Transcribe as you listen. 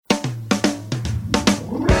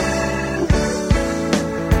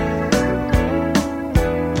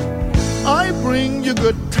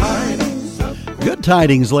Good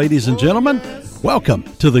tidings, ladies and gentlemen. Welcome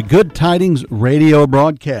to the Good Tidings radio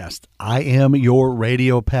broadcast. I am your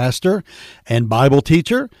radio pastor and Bible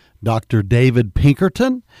teacher, Dr. David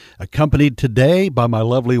Pinkerton, accompanied today by my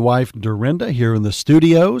lovely wife, Dorinda, here in the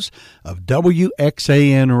studios of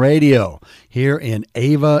WXAN Radio here in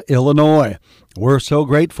Ava, Illinois. We're so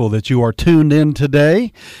grateful that you are tuned in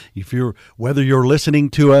today. Whether you're listening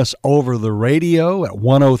to us over the radio at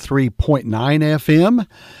 103.9 FM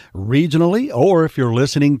regionally, or if you're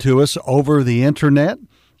listening to us over the internet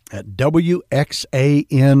at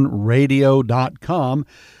WXANradio.com,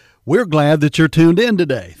 we're glad that you're tuned in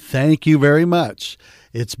today. Thank you very much.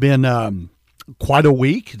 It's been quite a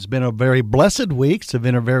week. It's been a very blessed week. It's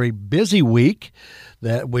been a very busy week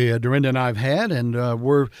that Dorinda and I have had, and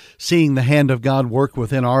we're seeing the hand of God work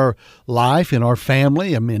within our life, in our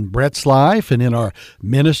family, in Brett's life, and in our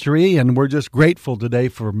ministry, and we're just grateful today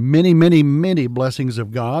for many, many, many blessings of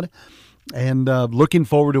God, and looking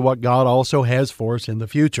forward to what God also has for us in the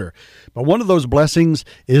future. But one of those blessings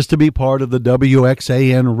is to be part of the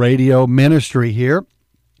WXAN radio ministry here.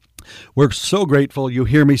 We're so grateful. You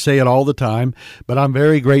hear me say it all the time, but I'm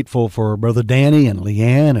very grateful for Brother Danny and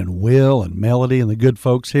Leanne and Will and Melody and the good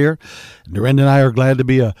folks here. Dorinda and I are glad to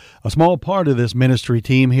be a small part of this ministry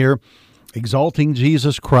team here, exalting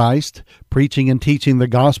Jesus Christ, preaching and teaching the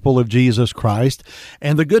gospel of Jesus Christ.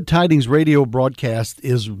 And the Good Tidings radio broadcast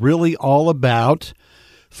is really all about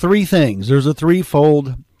three things. There's a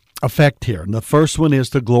threefold effect here. And the first one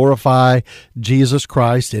is to glorify Jesus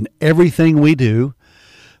Christ in everything we do.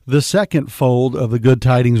 The second fold of the Good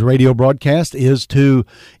Tidings radio broadcast is to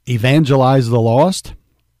evangelize the lost.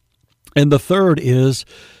 And the third is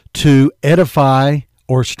to edify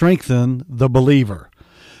or strengthen the believer.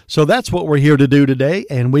 So that's what we're here to do today.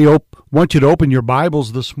 And we want you to open your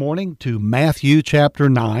Bibles this morning to Matthew chapter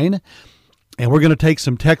 9. And we're going to take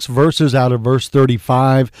some text verses out of verse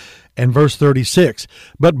 35 and verse 36.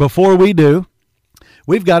 But before we do,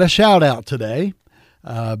 we've got a shout out today.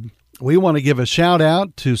 We want to give a shout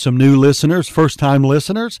out to some new listeners, first-time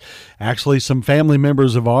listeners, actually some family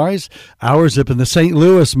members of ours up in the St.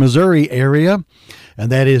 Louis, Missouri area,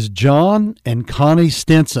 and that is John and Connie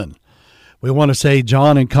Stinson. We want to say,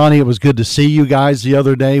 John and Connie, it was good to see you guys the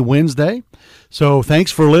other day, Wednesday. So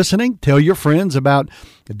thanks for listening. Tell your friends about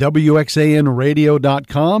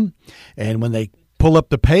WXANradio.com, and when they pull up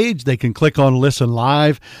the page, they can click on Listen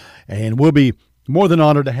Live, and we'll be more than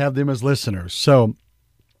honored to have them as listeners. So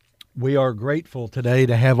we are grateful today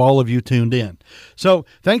to have all of you tuned in. So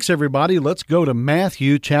thanks, everybody. Let's go to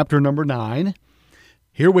Matthew chapter number 9.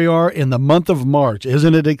 Here we are in the month of March.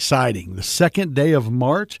 Isn't it exciting? The second day of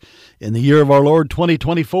March in the year of our Lord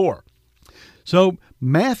 2024. So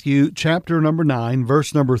Matthew chapter number 9,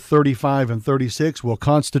 verse number 35 and 36 will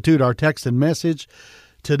constitute our text and message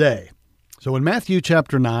today. So in Matthew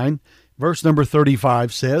chapter 9, verse number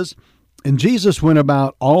 35 says, "And Jesus went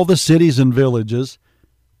about all the cities and villages,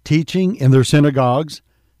 teaching in their synagogues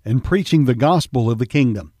and preaching the gospel of the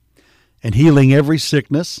kingdom, and healing every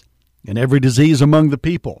sickness and every disease among the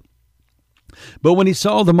people. But when he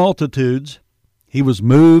saw the multitudes, he was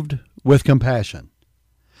moved with compassion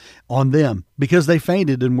on them, because they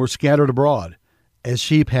fainted and were scattered abroad, as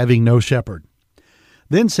sheep having no shepherd.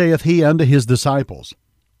 Then saith he unto his disciples,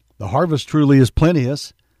 The harvest truly is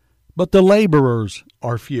plenteous, but the laborers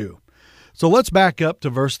are few." So let's back up to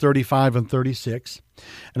verse 35 and 36.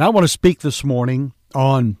 And I want to speak this morning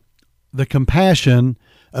on the compassion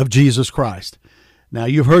of Jesus Christ. Now,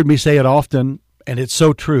 you've heard me say it often, and it's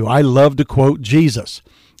so true. I love to quote Jesus,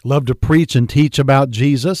 love to preach and teach about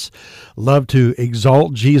Jesus, love to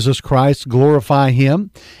exalt Jesus Christ, glorify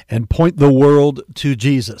Him, and point the world to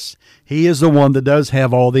Jesus. He is the one that does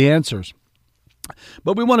have all the answers.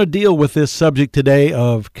 But we want to deal with this subject today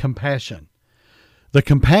of compassion. The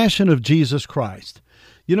compassion of Jesus Christ.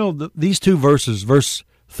 You know, these two verses, verse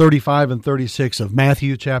 35 and 36 of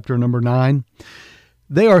Matthew chapter number 9,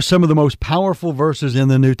 they are some of the most powerful verses in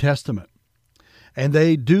the New Testament. And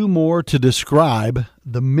they do more to describe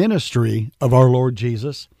the ministry of our Lord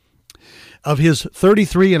Jesus. Of his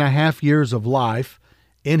 33 and a half years of life,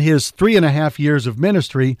 in his 3.5 years of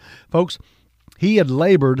ministry, folks, he had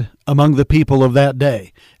labored among the people of that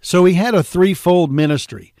day. So he had a threefold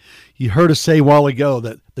ministry. You heard us say a while ago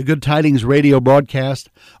that the Good Tidings radio broadcast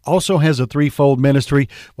also has a threefold ministry.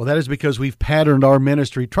 Well, that is because we've patterned our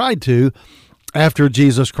ministry, tried to, after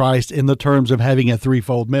Jesus Christ in the terms of having a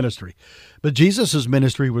threefold ministry. But Jesus'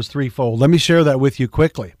 ministry was threefold. Let me share that with you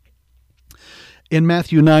quickly. In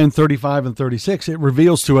Matthew 9, 35 and 36, it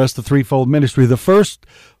reveals to us the threefold ministry. The first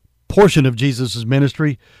portion of Jesus'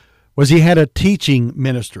 ministry was he had a teaching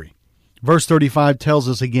ministry. Verse 35 tells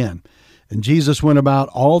us again, And Jesus went about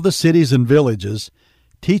all the cities and villages,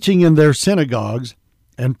 teaching in their synagogues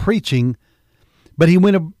and preaching. But he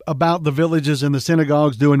went about the villages and the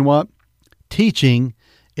synagogues doing what? Teaching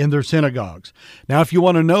in their synagogues. Now, if you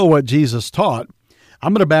want to know what Jesus taught,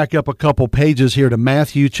 I'm going to back up a couple pages here to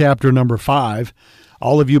Matthew chapter number 5.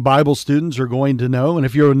 All of you Bible students are going to know, and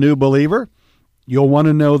if you're a new believer, you'll want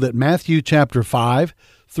to know that Matthew chapter 5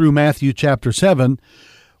 through Matthew chapter 7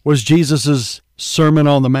 was Jesus' Sermon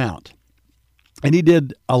on the Mount. And he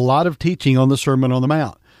did a lot of teaching on the Sermon on the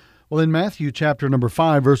Mount. Well, in Matthew chapter number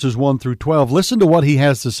 5, verses 1 through 12, listen to what he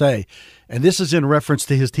has to say. And this is in reference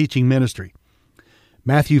to his teaching ministry.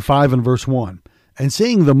 Matthew 5 and verse 1. And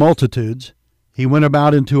seeing the multitudes, he went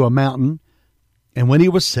about into a mountain, and when he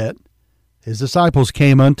was set, his disciples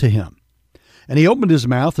came unto him. And he opened his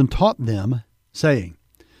mouth and taught them, saying,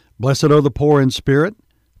 Blessed are the poor in spirit,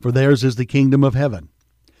 for theirs is the kingdom of heaven.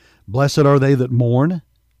 Blessed are they that mourn,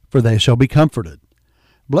 for they shall be comforted.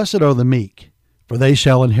 Blessed are the meek, for they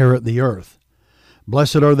shall inherit the earth.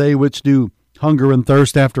 Blessed are they which do hunger and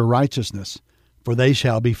thirst after righteousness, for they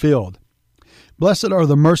shall be filled. Blessed are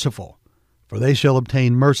the merciful, for they shall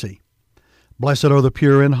obtain mercy. Blessed are the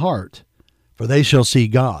pure in heart, for they shall see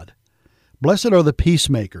God. Blessed are the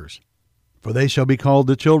peacemakers, for they shall be called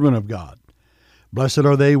the children of God. Blessed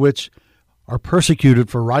are they which are persecuted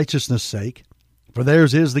for righteousness' sake, for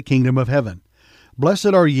theirs is the kingdom of heaven.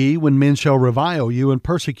 Blessed are ye when men shall revile you and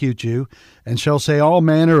persecute you, and shall say all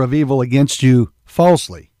manner of evil against you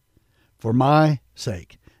falsely, for my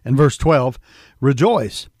sake. And verse 12,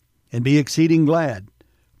 Rejoice and be exceeding glad,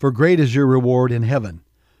 for great is your reward in heaven.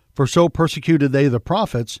 For so persecuted they the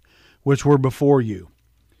prophets which were before you.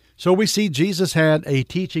 So we see Jesus had a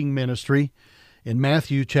teaching ministry in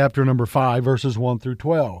Matthew chapter number 5, verses 1 through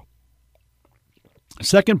 12.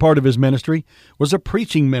 Second part of his ministry was a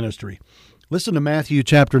preaching ministry. Listen to Matthew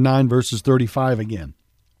chapter 9, verses 35 again.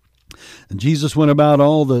 And Jesus went about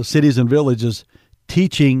all the cities and villages,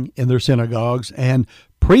 teaching in their synagogues and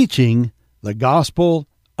preaching the gospel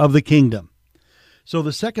of the kingdom. So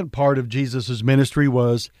the second part of Jesus' ministry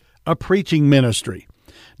was a preaching ministry.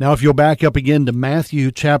 Now, if you'll back up again to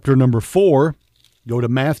Matthew chapter number 4, go to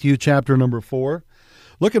Matthew chapter number 4,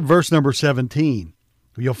 look at verse number 17.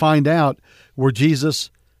 You'll find out where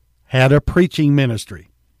Jesus had a preaching ministry.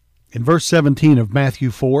 In verse 17 of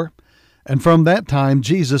Matthew 4, and from that time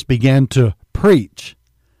Jesus began to preach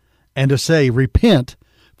and to say, Repent,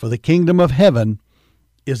 for the kingdom of heaven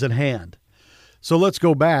is at hand. So let's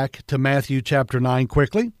go back to Matthew chapter 9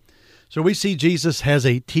 quickly. So we see Jesus has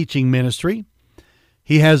a teaching ministry.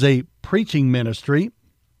 He has a preaching ministry.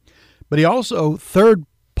 But he also, third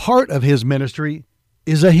part of his ministry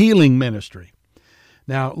is a healing ministry.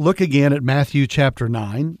 Now look again at Matthew chapter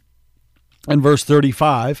 9 and verse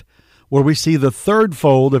 35, where we see the third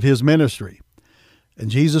fold of his ministry. And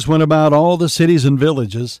Jesus went about all the cities and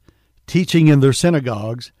villages, teaching in their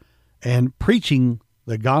synagogues and preaching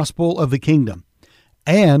the gospel of the kingdom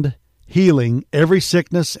and healing every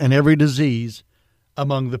sickness and every disease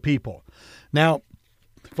among the people. Now,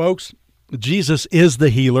 folks, Jesus is the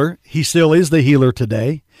healer. He still is the healer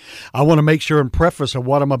today. I want to make sure and preface of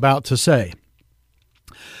what I'm about to say.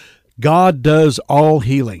 God does all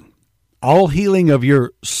healing of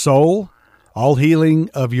your soul, all healing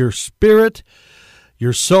of your spirit,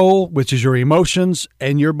 your soul, which is your emotions,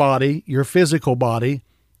 and your body, your physical body,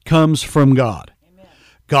 comes from God. Amen.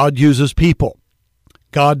 God uses people.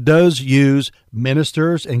 God does use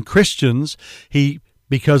ministers and Christians.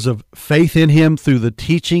 Because of faith in him through the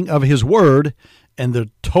teaching of his word and the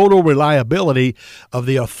total reliability of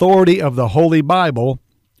the authority of the Holy Bible,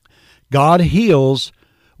 God heals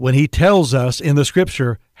when he tells us in the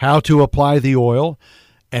scripture how to apply the oil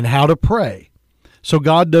and how to pray. So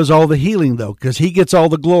God does all the healing, though, because he gets all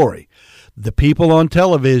the glory. The people on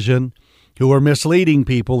television who are misleading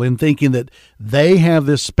people in thinking that they have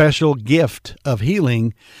this special gift of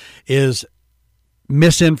healing is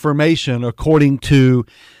misinformation according to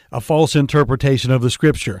a false interpretation of the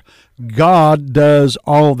scripture. God does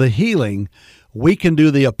all the healing. We can do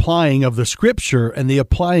the applying of the scripture and the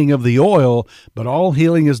applying of the oil, but all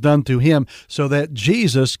healing is done through him so that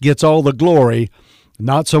Jesus gets all the glory,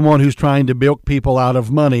 not someone who's trying to bilk people out of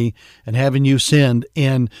money and having you send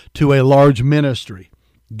into a large ministry.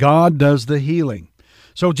 God does the healing.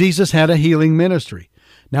 So Jesus had a healing ministry.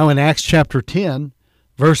 Now in Acts chapter 10,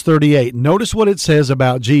 verse 38, notice what it says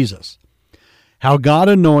about Jesus. How God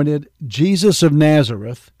anointed Jesus of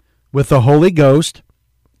Nazareth with the Holy Ghost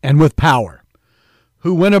and with power,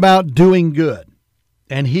 who went about doing good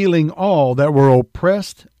and healing all that were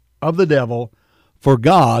oppressed of the devil, for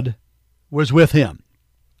God was with him.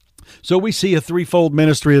 So we see a threefold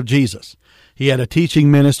ministry of Jesus. He had a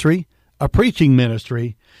teaching ministry, a preaching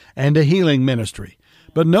ministry, and a healing ministry.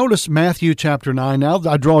 But notice Matthew chapter 9. Now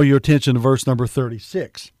I draw your attention to verse number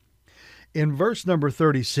 36. In verse number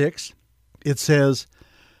 36, it says,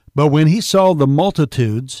 "But when he saw the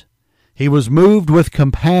multitudes, he was moved with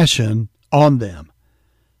compassion on them,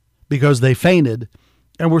 because they fainted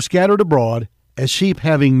and were scattered abroad as sheep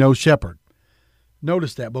having no shepherd."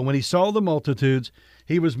 Notice that. But when he saw the multitudes,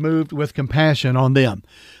 he was moved with compassion on them.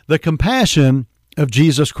 The compassion of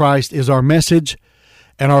Jesus Christ is our message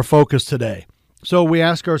and our focus today. So we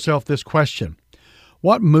ask ourselves this question: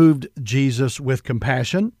 what moved Jesus with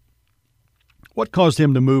compassion? What caused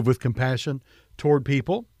him to move with compassion toward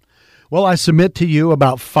people? Well, I submit to you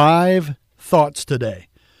about 5 thoughts today.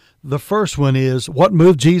 The first one is, what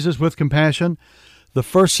moved Jesus with compassion? The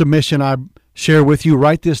first submission I share with you,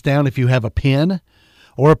 write this down if you have a pen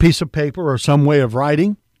or a piece of paper or some way of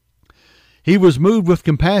writing. He was moved with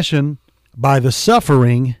compassion by the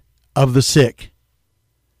suffering of the sick.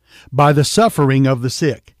 By the suffering of the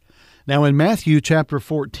sick. Now in Matthew chapter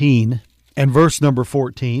 14 and verse number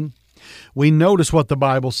 14, we notice what the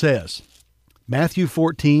Bible says. Matthew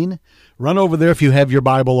 14, run over there if you have your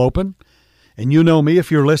Bible open. And you know me,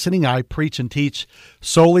 if you're listening, I preach and teach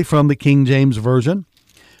solely from the King James Version.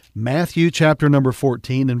 Matthew chapter number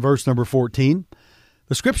 14 and verse number 14.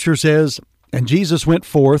 The scripture says, "And Jesus went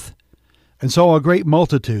forth and saw a great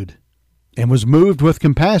multitude, and was moved with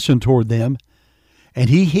compassion toward them, and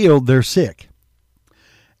he healed their sick."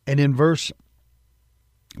 And in verse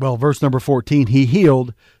number 14, he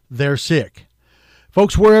healed their sick.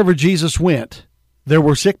 Folks, wherever Jesus went, there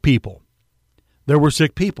were sick people. There were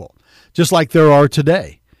sick people, just like there are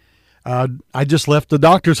today. I just left the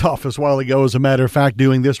doctor's office a while ago, as a matter of fact,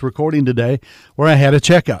 doing this recording today, where I had a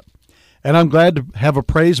checkup. And I'm glad to have a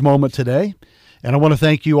praise moment today. And I want to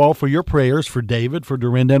thank you all for your prayers for David, for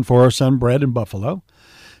Dorinda, and for our son Brett in Buffalo.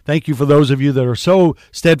 Thank you for those of you that are so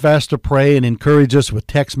steadfast to pray and encourage us with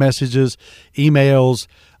text messages, emails,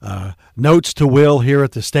 notes to Will here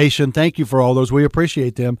at the station. Thank you for all those. We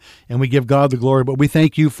appreciate them, and we give God the glory, but we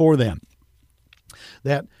thank you for them.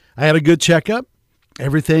 That I had a good checkup.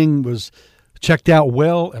 Everything was checked out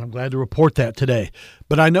well, and I'm glad to report that today.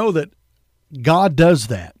 But I know that God does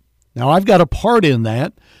that. Now, I've got a part in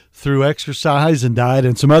that through exercise and diet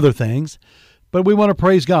and some other things, but we want to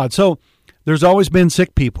praise God. So there's always been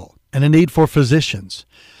sick people and a need for physicians.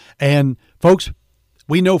 And folks,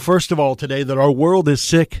 we know first of all today that our world is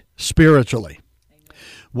sick spiritually. Amen.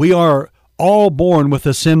 We are all born with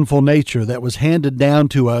a sinful nature that was handed down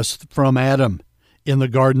to us from Adam in the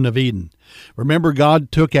Garden of Eden. Remember,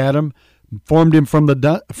 God took Adam, formed him from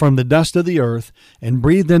the dust of the earth, and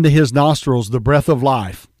breathed into his nostrils the breath of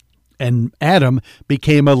life. And Adam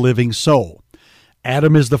became a living soul.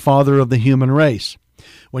 Adam is the father of the human race.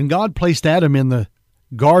 When God placed Adam in the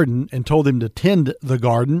garden and told him to tend the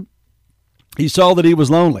garden, he saw that he was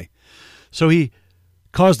lonely. So he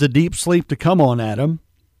caused a deep sleep to come on Adam,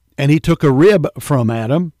 and he took a rib from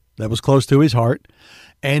Adam that was close to his heart,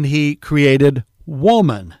 and he created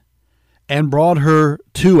woman and brought her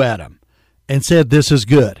to Adam and said, "This is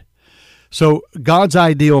good." So God's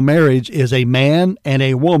ideal marriage is a man and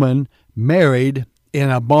a woman married in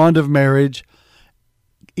a bond of marriage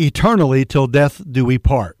eternally till death do we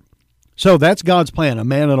part. So that's God's plan, a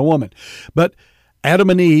man and a woman. But Adam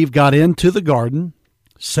and Eve got into the garden.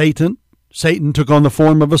 Satan took on the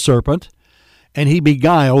form of a serpent, and he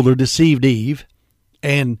beguiled or deceived Eve.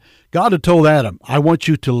 And God had told Adam, "I want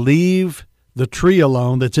you to leave the tree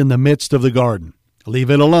alone that's in the midst of the garden. Leave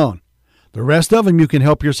it alone. The rest of them you can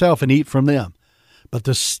help yourself and eat from them. But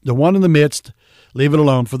the one in the midst, leave it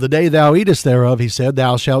alone. For the day thou eatest thereof, he said,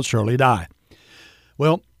 thou shalt surely die."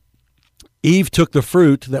 Well, Eve took the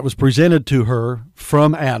fruit that was presented to her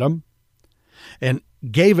from Adam and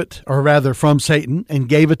gave it, or rather from Satan, and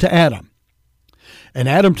gave it to Adam. And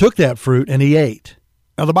Adam took that fruit and he ate.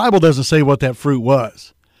 Now, the Bible doesn't say what that fruit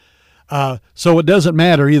was. So it doesn't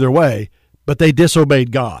matter either way, but they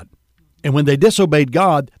disobeyed God. And when they disobeyed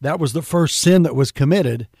God, that was the first sin that was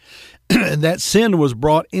committed, and that sin was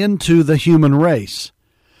brought into the human race.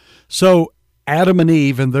 So Adam and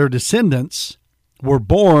Eve and their descendants were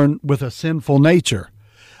born with a sinful nature.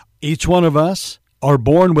 Each one of us are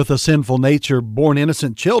born with a sinful nature, born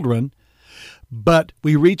innocent children, but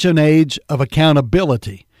we reach an age of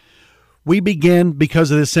accountability. We begin,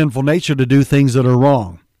 because of this sinful nature, to do things that are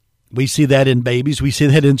wrong. We see that in babies. We see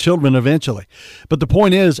that in children eventually. But the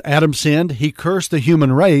point is, Adam sinned. He cursed the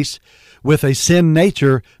human race with a sin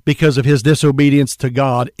nature because of his disobedience to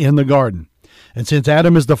God in the garden. And since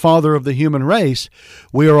Adam is the father of the human race,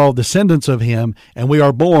 we are all descendants of him, and we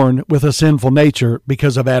are born with a sinful nature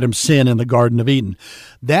because of Adam's sin in the Garden of Eden.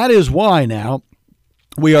 That is why now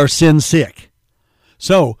we are sin sick.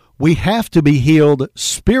 So we have to be healed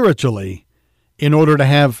spiritually in order to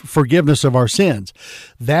have forgiveness of our sins.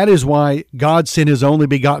 That is why God sent his only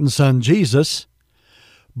begotten Son, Jesus,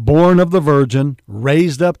 born of the Virgin,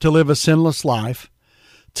 raised up to live a sinless life,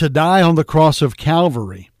 to die on the cross of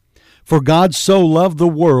Calvary. For God so loved the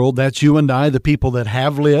world, that's you and I, the people that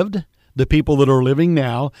have lived, the people that are living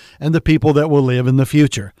now, and the people that will live in the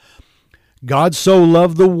future. God so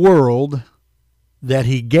loved the world that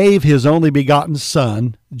he gave his only begotten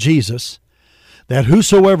Son, Jesus, that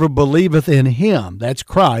whosoever believeth in him, that's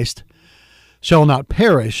Christ, shall not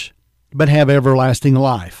perish, but have everlasting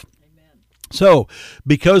life. Amen. So,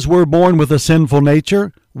 because we're born with a sinful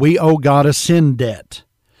nature, we owe God a sin debt.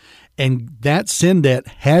 And that sin debt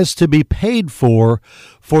has to be paid for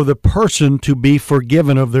the person to be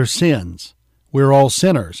forgiven of their sins. We're all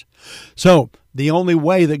sinners. So, the only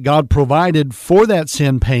way that God provided for that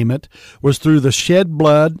sin payment was through the shed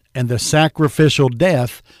blood and the sacrificial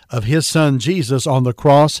death of his Son Jesus on the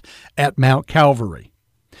cross at Mount Calvary.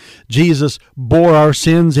 Jesus bore our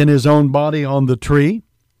sins in his own body on the tree,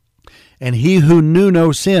 and he who knew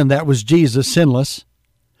no sin, that was Jesus, sinless.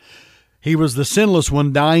 He was the sinless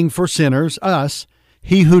one dying for sinners, us.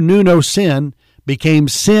 He who knew no sin became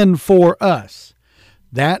sin for us.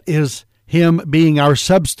 That is him being our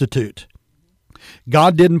substitute.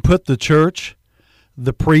 God didn't put the church,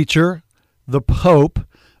 the preacher, the pope,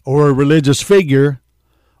 or a religious figure,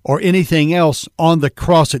 or anything else on the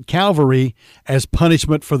cross at Calvary as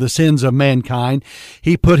punishment for the sins of mankind.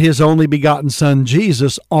 He put his only begotten Son,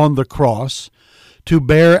 Jesus, on the cross to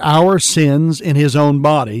bear our sins in his own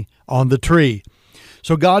body on the tree.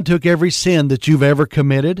 So God took every sin that you've ever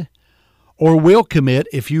committed or will commit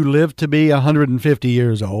if you live to be 150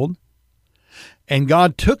 years old. And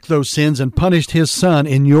God took those sins and punished his Son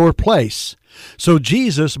in your place. So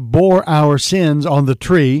Jesus bore our sins on the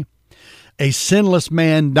tree, a sinless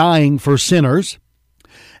man dying for sinners,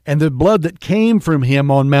 and the blood that came from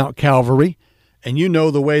him on Mount Calvary, and you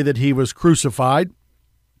know the way that he was crucified,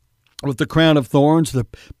 with the crown of thorns, the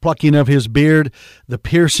plucking of his beard, the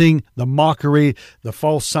piercing, the mockery, the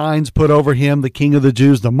false signs put over him, the King of the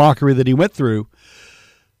Jews, the mockery that he went through.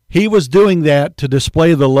 He was doing that to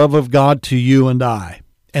display the love of God to you and I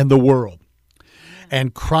and the world.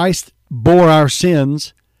 And Christ bore our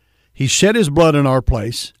sins. He shed his blood in our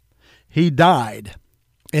place. He died,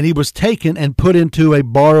 and he was taken and put into a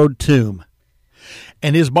borrowed tomb.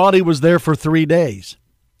 And his body was there for 3 days.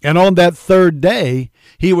 And on that third day,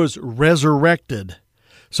 he was resurrected.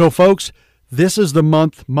 So, folks, this is the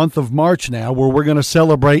month of March now, where we're going to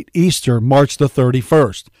celebrate Easter, March the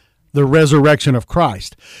 31st. The resurrection of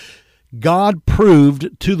Christ. God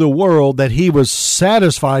proved to the world that he was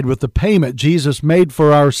satisfied with the payment Jesus made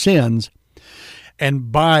for our sins,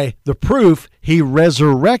 and by the proof, he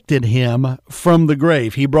resurrected him from the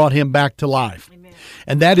grave. He brought him back to life. Amen.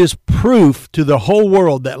 And that is proof to the whole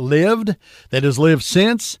world that lived, that has lived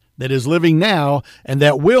since, that is living now, and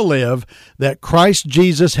that will live, that Christ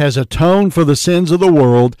Jesus has atoned for the sins of the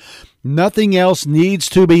world. Nothing else needs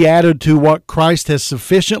to be added to what Christ has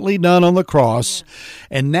sufficiently done on the cross.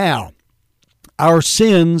 And now, our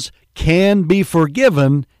sins can be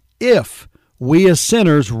forgiven if we as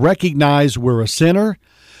sinners recognize we're a sinner.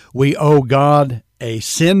 We owe God a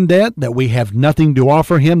sin debt that we have nothing to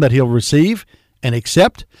offer him that he'll receive and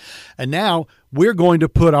accept. And now we're going to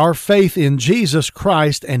put our faith in Jesus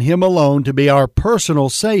Christ and him alone to be our personal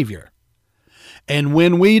Savior. And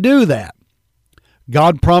when we do that,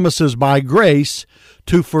 God promises by grace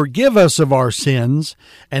to forgive us of our sins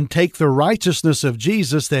and take the righteousness of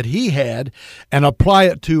Jesus that he had and apply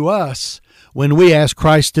it to us when we ask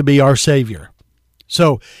Christ to be our Savior.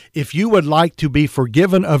 So if you would like to be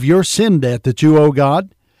forgiven of your sin debt that you owe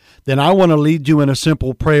God, then I want to lead you in a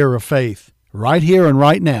simple prayer of faith right here and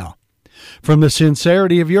right now. From the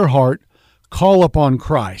sincerity of your heart, call upon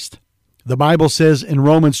Christ. The Bible says in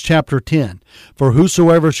Romans chapter 10, "For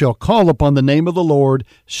whosoever shall call upon the name of the Lord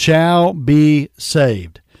shall be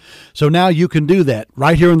saved." So now you can do that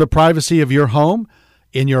right here in the privacy of your home,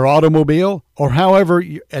 in your automobile, or however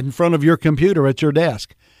in front of your computer at your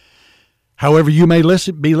desk. However you may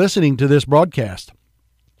be listening to this broadcast,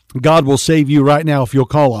 God will save you right now if you'll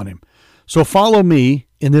call on him. So follow me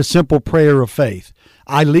in this simple prayer of faith.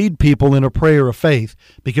 I lead people in a prayer of faith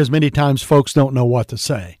because many times folks don't know what to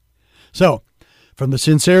say. So, from the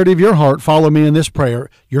sincerity of your heart, follow me in this prayer.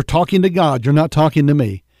 You're talking to God. You're not talking to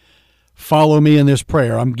me. Follow me in this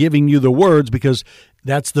prayer. I'm giving you the words because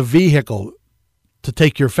that's the vehicle. to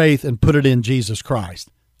take your faith and put it in Jesus Christ.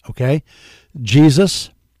 Okay? Jesus,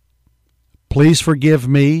 please forgive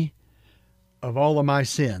me of all of my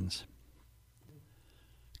sins.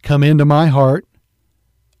 Come into my heart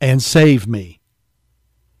and save me.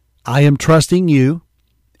 I am trusting you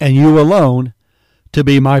and you alone to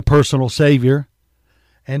be my personal Savior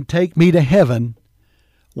and take me to heaven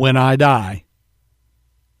when I die.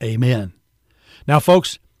 Amen. Now,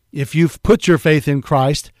 folks, if you've put your faith in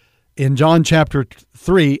Christ, in John chapter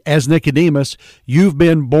 3, as Nicodemus, you've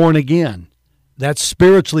been born again. That's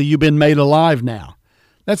spiritually, you've been made alive now.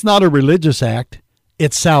 That's not a religious act.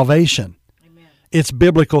 It's salvation. Amen. It's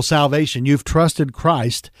biblical salvation. You've trusted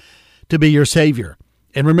Christ to be your Savior.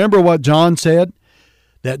 And remember what John said?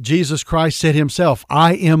 That Jesus Christ said himself,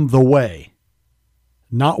 I am the way.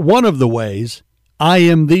 Not one of the ways. I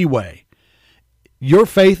am the way. Your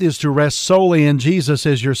faith is to rest solely in Jesus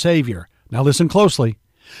as your Savior. Now listen closely.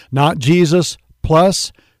 Not Jesus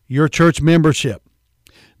plus your church membership.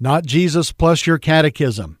 Not Jesus plus your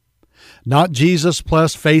catechism. Not Jesus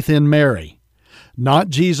plus faith in Mary. Not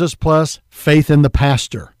Jesus plus faith in the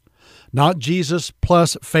pastor. Not Jesus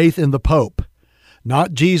plus faith in the Pope.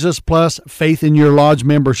 Not Jesus plus faith in your lodge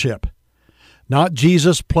membership. Not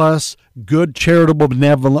Jesus plus good charitable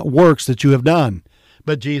benevolent works that you have done,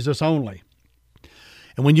 but Jesus only.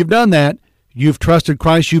 And when you've done that, you've trusted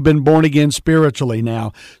Christ, you've been born again spiritually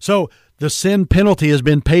now. So the sin penalty has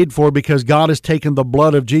been paid for because God has taken the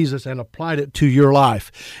blood of Jesus and applied it to your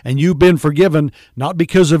life. And you've been forgiven not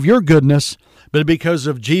because of your goodness, but because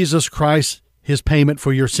of Jesus Christ, his payment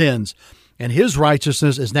for your sins. And his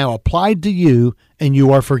righteousness is now applied to you, and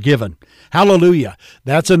you are forgiven. Hallelujah.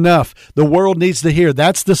 That's enough. The world needs to hear.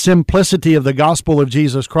 That's the simplicity of the gospel of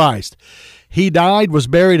Jesus Christ. He died, was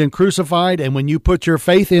buried, and crucified, and when you put your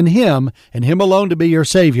faith in him, and him alone to be your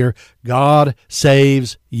Savior, God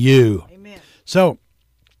saves you. Amen. So,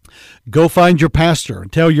 go find your pastor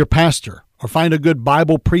and tell your pastor, or find a good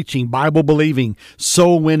Bible-preaching, Bible-believing,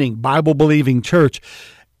 soul-winning, Bible-believing church,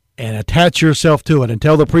 and attach yourself to it and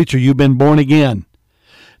tell the preacher you've been born again.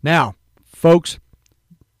 Now, folks,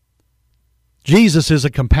 Jesus is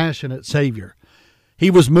a compassionate Savior.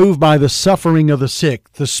 He was moved by the suffering of the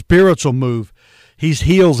sick, the spiritual move. He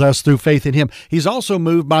heals us through faith in him. He's also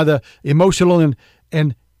moved by the emotional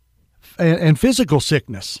and physical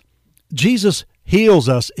sickness. Jesus heals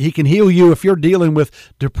us. He can heal you if you're dealing with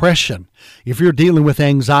depression, if you're dealing with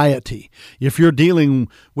anxiety, if you're dealing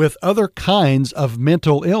with other kinds of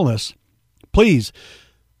mental illness. Please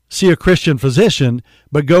see a Christian physician,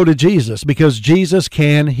 but go to Jesus, because Jesus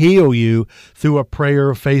can heal you through a prayer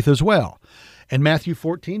of faith as well. And Matthew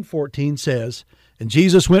 14:14 says, and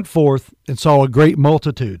Jesus went forth and saw a great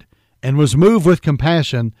multitude and was moved with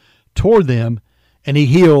compassion toward them, and he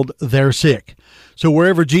healed their sick. So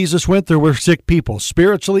wherever Jesus went, there were sick people,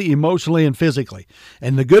 spiritually, emotionally, and physically.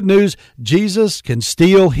 And the good news, Jesus can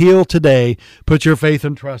still heal today. Put your faith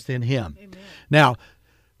and trust in him. Amen. Now,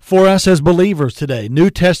 for us as believers today,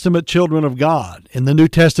 New Testament children of God, in the New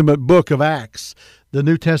Testament book of Acts, the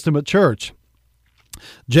New Testament church,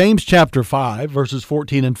 James chapter 5, verses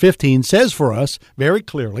 14 and 15 says for us very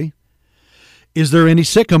clearly, is there any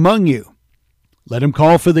sick among you? Let him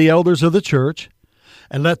call for the elders of the church,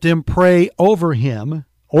 and let them pray over him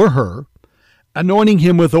or her, anointing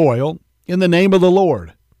him with oil in the name of the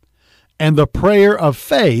Lord. And the prayer of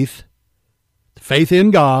faith, faith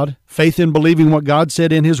in God, faith in believing what God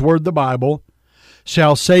said in his word, the Bible,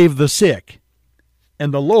 shall save the sick,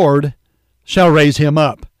 and the Lord shall raise him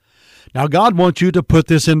up. Now, God wants you to put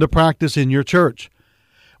this into practice in your church.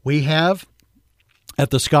 We have at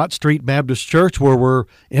the Scott Street Baptist Church, where we're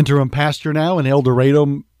interim pastor now in El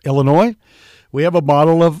Dorado, Illinois, we have a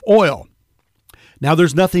bottle of oil. Now,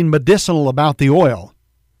 there's nothing medicinal about the oil.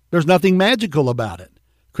 There's nothing magical about it.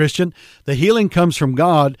 Christian, the healing comes from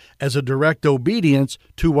God as a direct obedience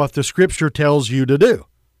to what the Scripture tells you to do.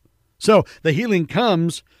 So the healing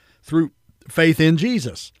comes through faith in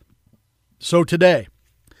Jesus. So today,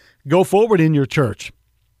 go forward in your church.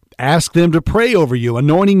 Ask them to pray over you,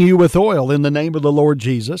 anointing you with oil in the name of the Lord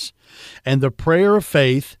Jesus. And the prayer of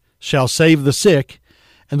faith shall save the sick,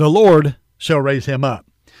 and the Lord shall raise him up.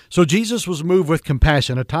 So Jesus was moved with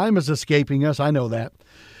compassion. A time is escaping us, I know that.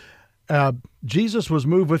 Jesus was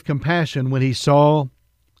moved with compassion when he saw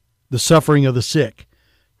the suffering of the sick.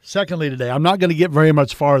 Secondly today, I'm not going to get very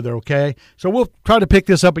much farther, okay? So we'll try to pick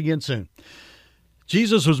this up again soon.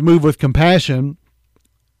 Jesus was moved with compassion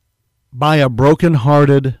by a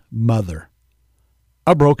broken-hearted mother.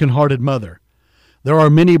 A broken-hearted mother. There are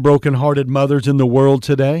many broken-hearted mothers in the world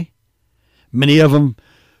today. Many of them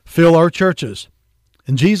fill our churches.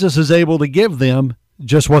 And Jesus is able to give them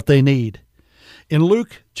just what they need. In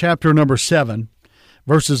Luke chapter number 7,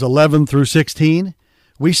 verses 11 through 16,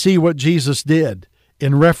 we see what Jesus did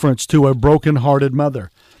in reference to a broken-hearted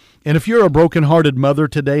mother. And if you're a broken-hearted mother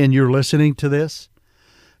today and you're listening to this,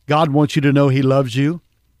 God wants you to know He loves you.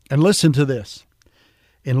 And listen to this.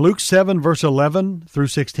 In Luke 7, verse 11 through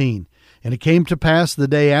 16, and it came to pass the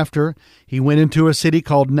day after, he went into a city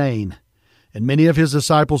called Nain, and many of his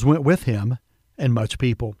disciples went with him, and much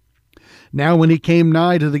people. Now when he came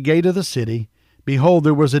nigh to the gate of the city, behold,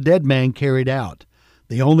 there was a dead man carried out,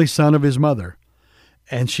 the only son of his mother,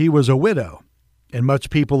 and she was a widow, and much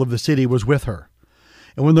people of the city was with her.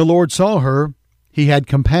 And when the Lord saw her, he had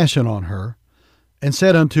compassion on her, and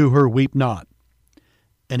said unto her, Weep not.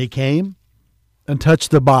 And he came and touched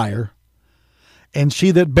the bier, and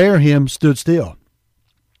she that bare him stood still.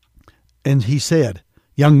 And he said,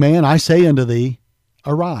 Young man, I say unto thee,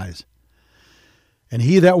 arise. And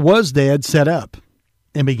he that was dead sat up,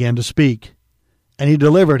 and began to speak. And he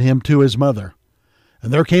delivered him to his mother.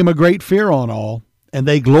 And there came a great fear on all, and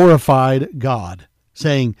they glorified God,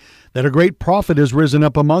 saying that a great prophet is risen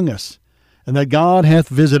up among us, and that God hath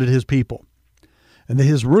visited his people. And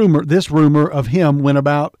this rumor of him went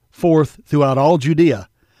about forth throughout all Judea,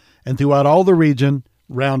 and throughout all the region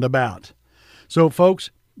round about. So,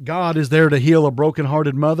 folks, God is there to heal a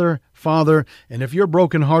broken-hearted mother, father, and if you're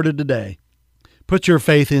broken-hearted today, put your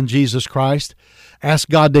faith in Jesus Christ. Ask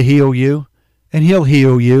God to heal you, and He'll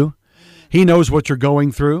heal you. He knows what you're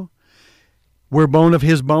going through. We're bone of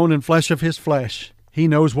His bone and flesh of His flesh. He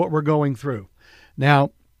knows what we're going through.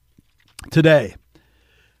 Now, today,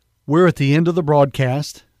 we're at the end of the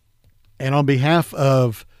broadcast, and on behalf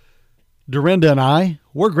of Dorinda and I,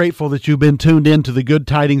 we're grateful that you've been tuned in to the Good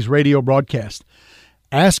Tidings radio broadcast.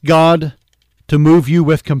 Ask God to move you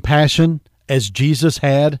with compassion as Jesus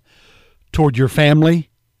had toward your family,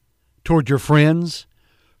 toward your friends,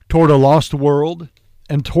 toward a lost world,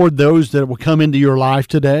 and toward those that will come into your life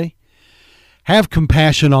today. Have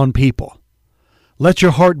compassion on people. Let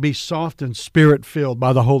your heart be soft and spirit-filled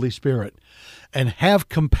by the Holy Spirit, and have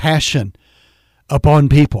compassion upon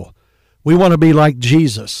people. We want to be like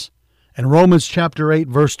Jesus. And Romans chapter 8,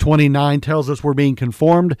 verse 29 tells us we're being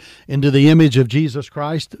conformed into the image of Jesus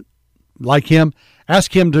Christ, like Him.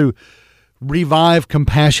 Ask Him to revive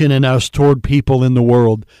compassion in us toward people in the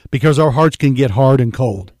world, because our hearts can get hard and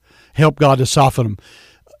cold. Help God to soften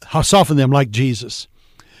them like Jesus.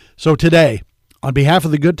 So today, on behalf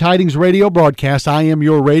of the Good Tidings radio broadcast, I am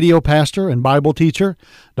your radio pastor and Bible teacher,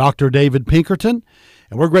 Dr. David Pinkerton,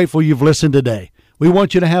 and we're grateful you've listened today. We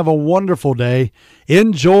want you to have a wonderful day.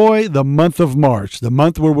 Enjoy the month of March, the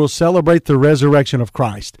month where we'll celebrate the resurrection of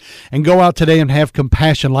Christ, and go out today and have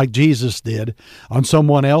compassion like Jesus did on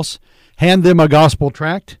someone else. Hand them a gospel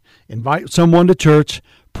tract, invite someone to church,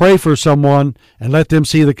 pray for someone, and let them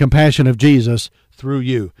see the compassion of Jesus through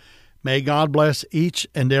you. May God bless each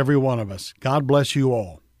and every one of us. God bless you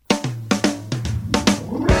all.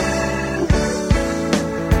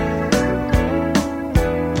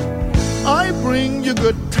 I bring you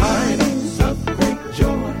good tidings of great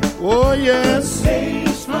joy. Oh, yes. The day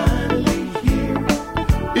is finally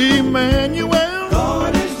here. Emmanuel.